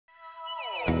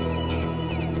Hey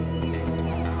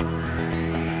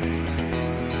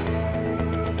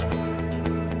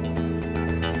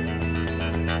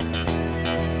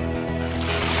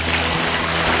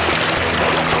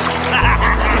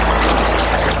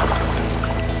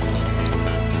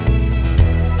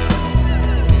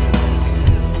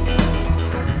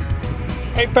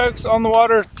folks, on the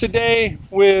water today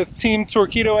with Team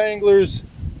Torqeedo Anglers,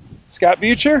 Scott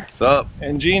Beutjer. What's up?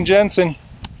 And Jensen,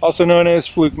 also known as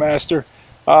Fluke Master.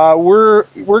 We're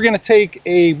going to take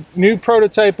a new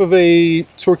prototype of a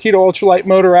Torqeedo Ultralight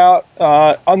motor out.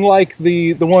 Unlike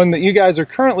the one that you guys are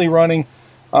currently running,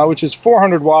 which is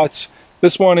 400 watts,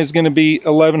 this one is going to be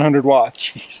 1100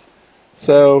 watts. Jeez.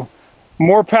 So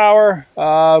more power.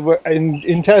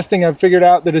 In testing, I've figured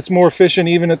out that it's more efficient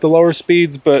even at the lower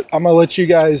speeds, but I'm going to let you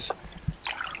guys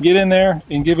get in there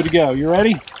and give it a go. You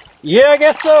ready? Yeah, I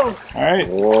guess so. All right.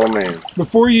 Oh man!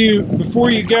 Before you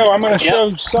go, I'm going to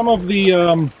show some of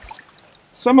the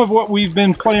some of what we've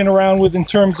been playing around with in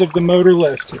terms of the motor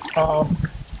lift.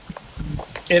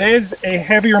 It is a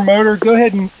heavier motor. Go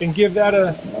ahead and give that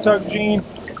a tug, Gene.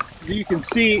 As you can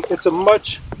see, it's a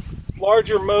much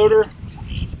larger motor.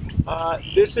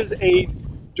 This is a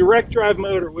direct drive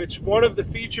motor, which one of the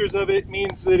features of it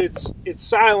means that it's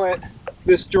silent.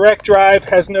 This direct drive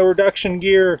has no reduction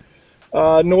gear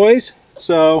noise,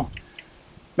 so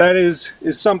that is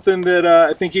something that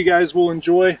I think you guys will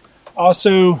enjoy.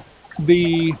 Also,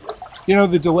 the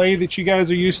delay that you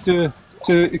guys are used to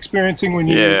experiencing when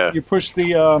you push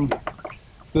the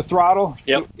throttle.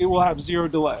 Yep. It will have zero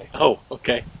delay. Oh,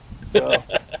 okay. So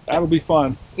that'll be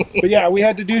fun. But yeah, we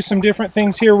had to do some different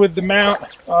things here with the mount,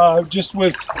 just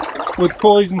with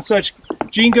pulleys and such.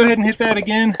 Gene, go ahead and hit that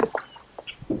again.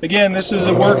 Again, this is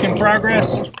a work in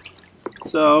progress.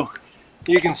 So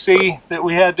you can see that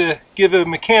we had to give a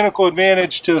mechanical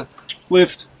advantage to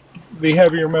lift the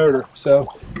heavier motor. So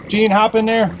Gene, hop in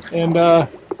there and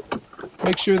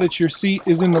make sure that your seat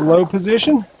is in the low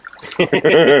position.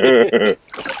 And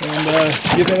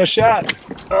give it a shot.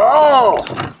 Oh!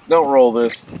 Don't roll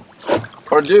this.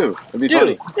 Or do. It'd be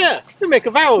funny. Yeah, we make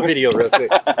a viral video real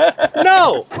quick.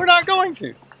 No, we're not going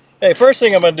to. Hey, first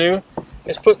thing I'm going to do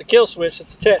is put the kill switch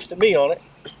that's attached to me on it.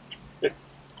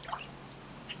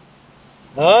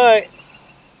 All right.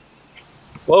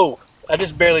 Whoa, I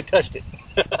just barely touched it.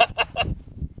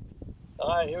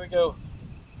 All right, here we go.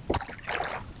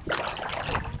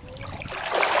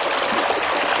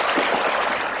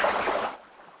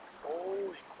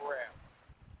 Holy crap.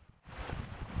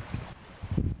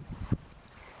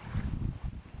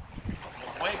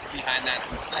 The weight behind that's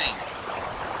insane.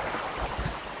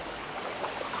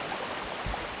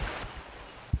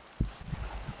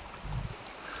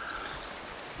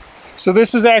 So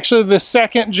this is actually the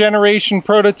second generation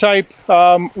prototype.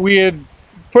 We had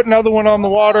put another one on the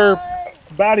water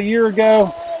about a year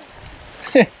ago.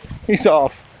 He's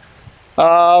off.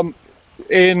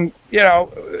 And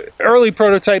early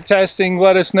prototype testing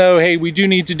let us know, hey, we do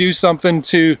need to do something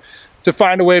to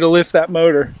find a way to lift that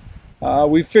motor.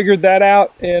 We figured that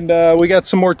out, and we got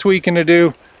some more tweaking to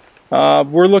do.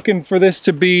 We're looking for this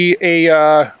to be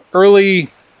a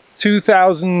early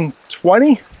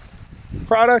 2020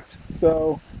 product,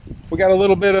 so we got a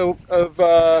little bit of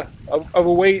a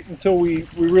wait until we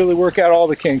really work out all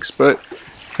the kinks, but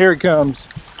here it comes.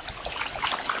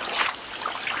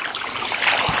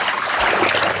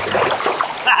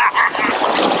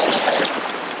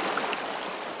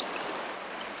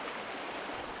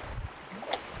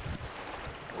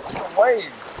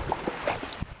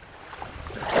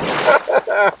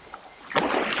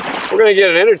 We're gonna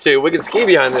get an inch or two. We can ski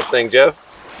behind this thing, Jeff.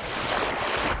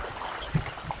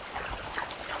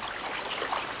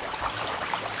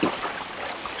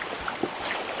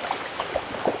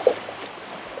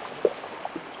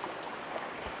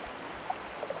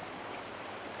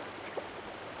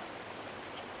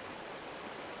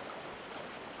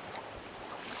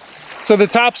 So the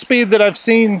top speed that I've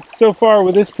seen so far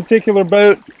with this particular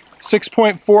boat,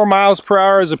 6.4 miles per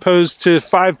hour as opposed to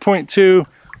 5.2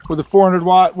 with a 400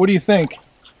 watt. What do you think?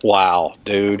 Wow,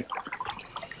 dude.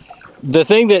 The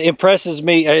thing that impresses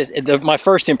me is my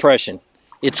first impression.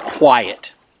 It's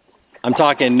quiet. I'm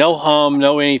talking no hum,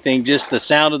 no anything, just the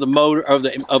sound of the motor of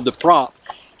the prop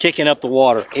kicking up the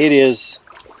water. It is.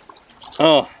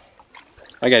 Oh,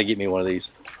 I got to get me one of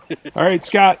these. All right,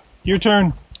 Scott, your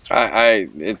turn.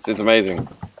 It's amazing.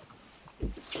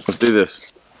 Let's do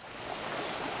this.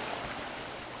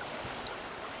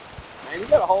 Man, you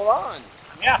gotta hold on.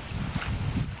 Yeah.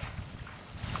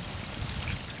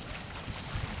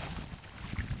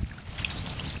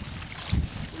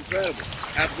 Incredible.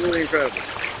 Absolutely incredible.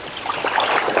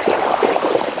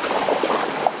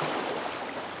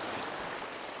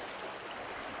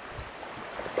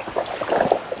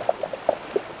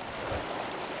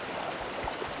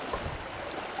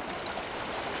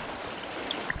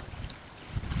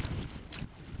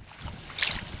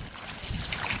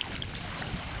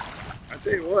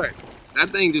 tell you what, that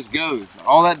thing just goes.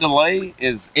 All that delay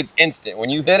it's instant. When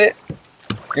you hit it,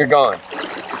 you're gone.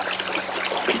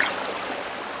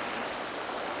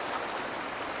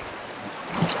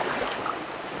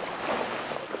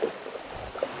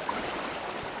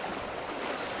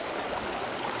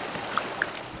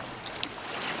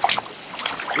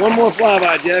 One more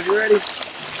flyby, Jeff. You ready?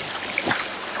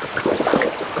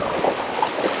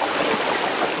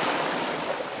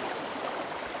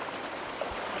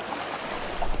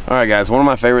 All right, guys. One of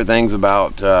my favorite things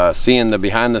about seeing the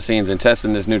behind the scenes and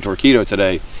testing this new Torqeedo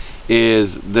today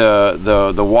is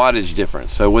the wattage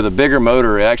difference. So with a bigger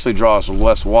motor, it actually draws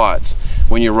less watts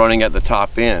when you're running at the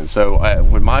top end. So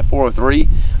with my 403,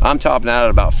 I'm topping out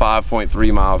at about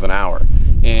 5.3 miles an hour.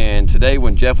 And today,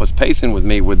 when Jeff was pacing with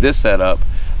me with this setup,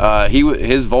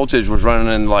 his voltage was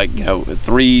running in like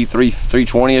 320ish,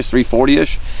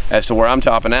 340ish, as to where I'm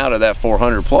topping out at that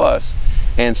 400 plus.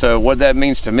 And so what that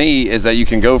means to me is that you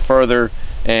can go further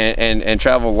and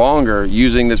travel longer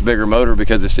using this bigger motor,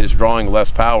 because it's drawing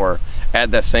less power at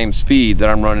that same speed that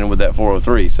I'm running with that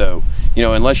 403. So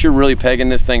unless you're really pegging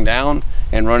this thing down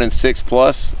and running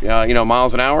 6+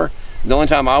 miles an hour, the only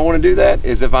time I want to do that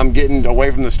is if I'm getting away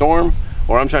from the storm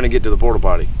or I'm trying to get to the porta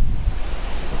potty.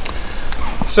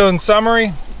 So in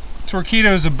summary,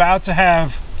 Torqeedo is about to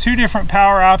have two different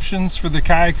power options for the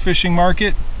kayak fishing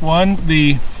market. One,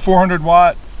 the 400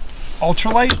 watt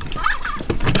Ultralight,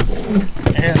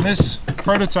 and this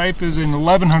prototype is an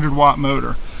 1100 watt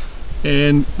motor.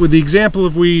 And with the example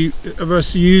of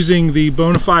us using the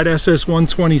Bonafide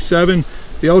SS127,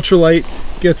 the Ultralight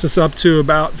gets us up to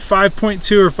about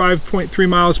 5.2 or 5.3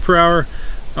 miles per hour.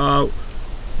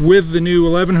 With the new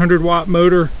 1100 watt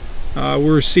motor,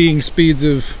 we're seeing speeds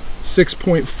of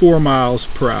 6.4 miles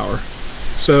per hour.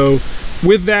 So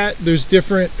with that, there's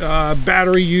different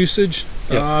battery usage,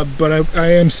 yep. But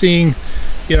I am seeing,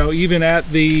 even at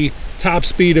the top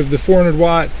speed of the 400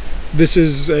 watt, this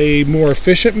is a more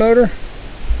efficient motor,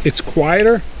 it's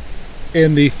quieter,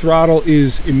 and the throttle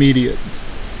is immediate.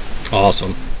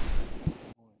 Awesome.